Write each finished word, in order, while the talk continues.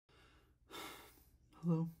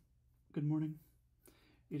Hello, good morning.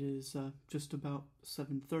 It is just about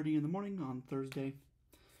 7:30 in the morning on Thursday,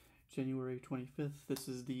 January 25th. This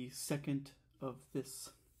is the second of this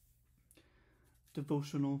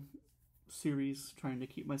devotional series, trying to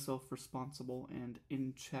keep myself responsible and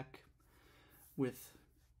in check with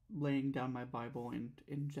laying down my Bible and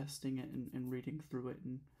ingesting it and reading through it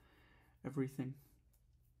and everything.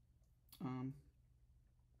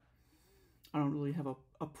 I don't really have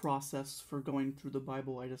a process for going through the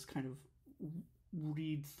Bible. I just kind of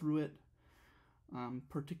read through it,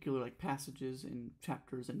 particular like passages and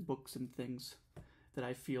chapters and books and things that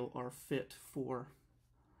I feel are fit for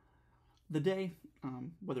the day,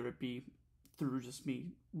 whether it be through just me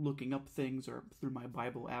looking up things or through my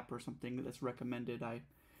Bible app or something that's recommended. I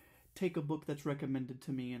take a book that's recommended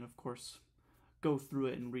to me and, of course, go through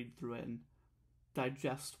it and read through it and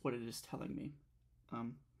digest what it is telling me.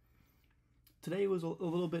 Today was a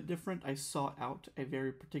little bit different. I sought out a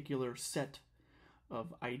very particular set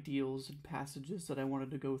of ideals and passages that I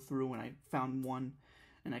wanted to go through, and I found one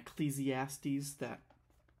in Ecclesiastes that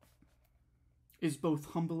is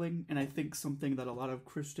both humbling and I think something that a lot of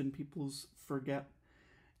Christian peoples forget,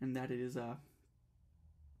 and that is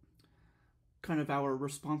kind of our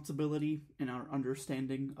responsibility and our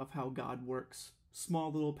understanding of how God works.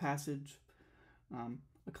 Small little passage,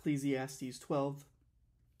 Ecclesiastes 12,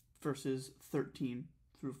 verses 13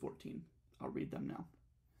 through 14. I'll read them now.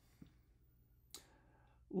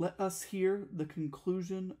 Let us hear the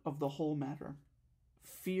conclusion of the whole matter.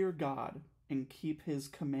 Fear God and keep his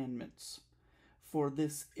commandments, for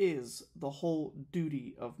this is the whole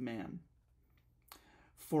duty of man.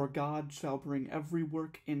 For God shall bring every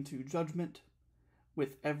work into judgment,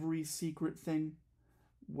 with every secret thing,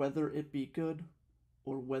 whether it be good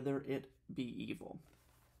or whether it be evil.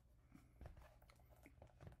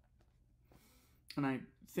 And I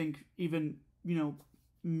think even,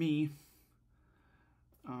 me,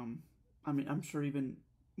 I'm sure even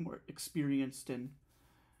more experienced and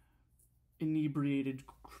inebriated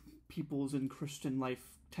peoples in Christian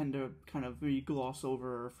life tend to kind of maybe gloss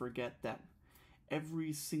over or forget that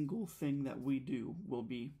every single thing that we do will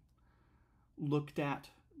be looked at,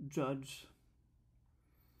 judged.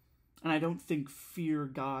 And I don't think fear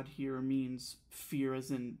God here means fear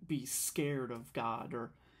as in be scared of God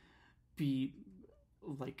or be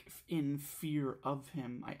like in fear of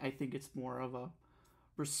him. I think it's more of a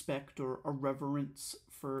respect or a reverence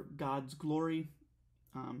for God's glory,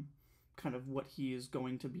 kind of what he is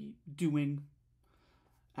going to be doing,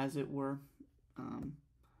 as it were.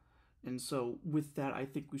 And so with that, I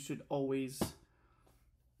think we should always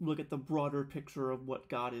look at the broader picture of what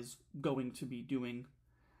God is going to be doing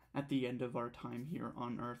at the end of our time here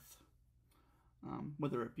on earth,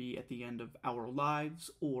 whether it be at the end of our lives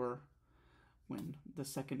or when the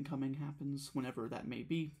second coming happens, whenever that may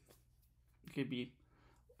be. It could be,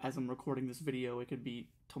 as I'm recording this video, it could be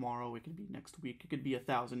tomorrow, it could be next week, it could be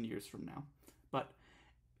 1,000 years from now. But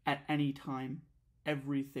at any time,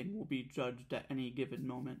 everything will be judged at any given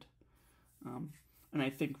moment. And I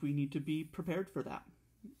think we need to be prepared for that.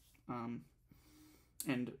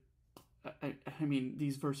 And I mean,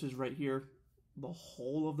 these verses right here, the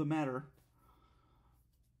whole of the matter,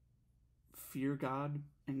 fear God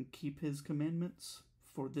and keep his commandments,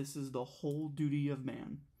 for this is the whole duty of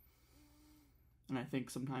man. And I think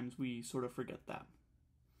sometimes we sort of forget that.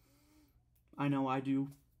 I know I do.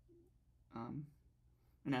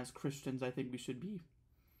 And as Christians, I think we should be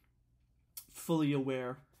fully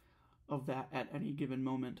aware of that at any given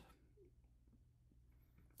moment.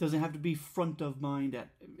 Doesn't have to be front of mind at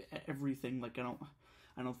everything. Like I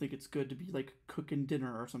don't think it's good to be like cooking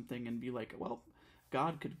dinner or something and be like, well,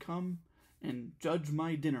 God could come and judge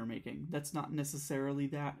my dinner making. That's not necessarily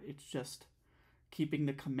that. It's just keeping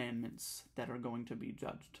the commandments that are going to be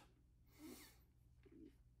judged.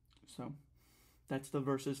 So that's the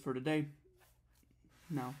verses for today.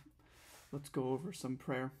 Now let's go over some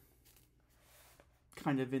prayer,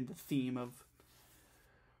 kind of in the theme of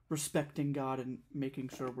respecting God and making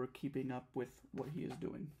sure we're keeping up with what he is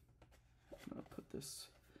doing. I'm going to put this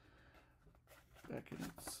back in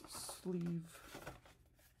its sleeve.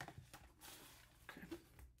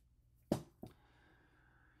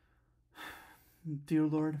 Dear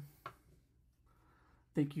Lord,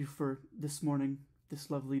 thank you for this morning, this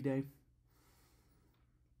lovely day.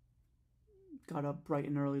 Got up bright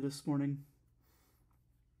and early this morning,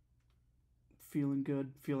 feeling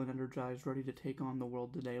good, feeling energized, ready to take on the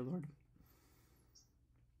world today, Lord.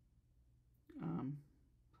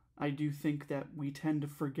 I do think that we tend to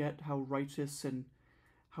forget how righteous and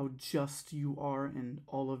how just you are in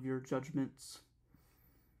all of your judgments,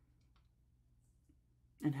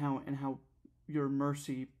 and how your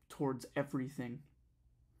mercy towards everything,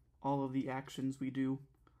 all of the actions we do,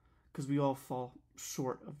 because we all fall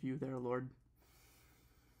short of you there, Lord.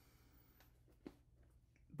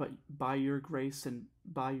 But by your grace and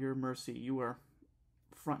by your mercy, you are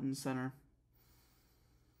front and center.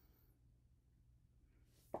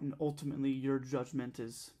 And ultimately, your judgment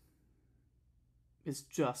is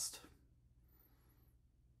just.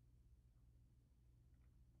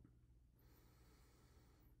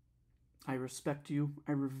 I respect you.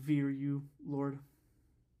 I revere you, Lord.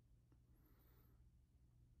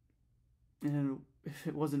 And if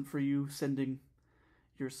it wasn't for you sending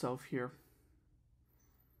yourself here,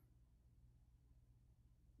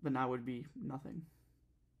 then I would be nothing.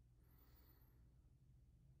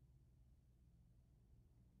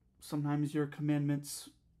 Sometimes your commandments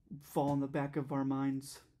fall in the back of our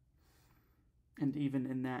minds, and even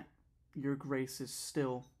in that, your grace is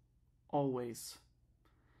still always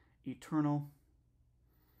eternal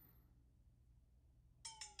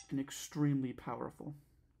and extremely powerful.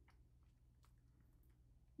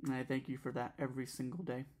 And I thank you for that every single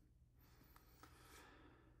day.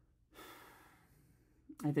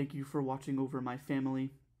 I thank you for watching over my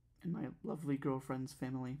family and my lovely girlfriend's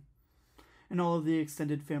family and all of the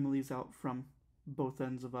extended families out from both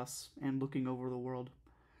ends of us and looking over the world.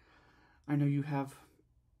 I know you have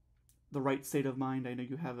the right state of mind. I know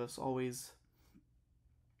you have us always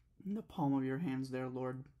in the palm of your hands there,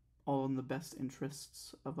 Lord, all in the best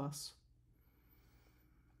interests of us.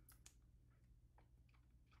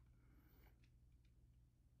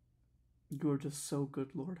 You are just so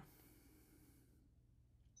good, Lord.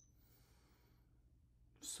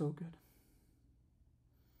 So good.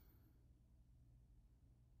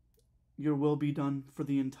 Your will be done for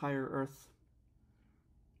the entire earth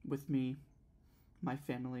with me, my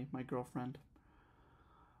family, my girlfriend.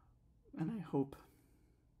 And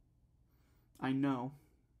I know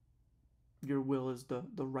your will is the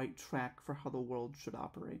right track for how the world should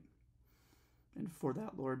operate. And for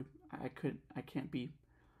that, Lord,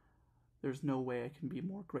 there's no way I can be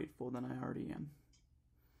more grateful than I already am.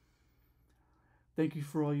 Thank you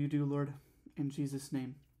for all you do, Lord. In Jesus'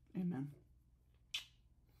 name, amen.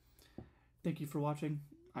 Thank you for watching.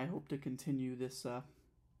 I hope to continue this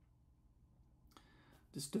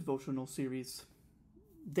devotional series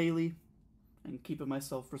daily and keeping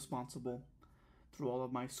myself responsible through all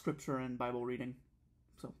of my scripture and Bible reading.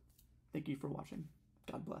 So, thank you for watching.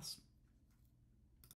 God bless.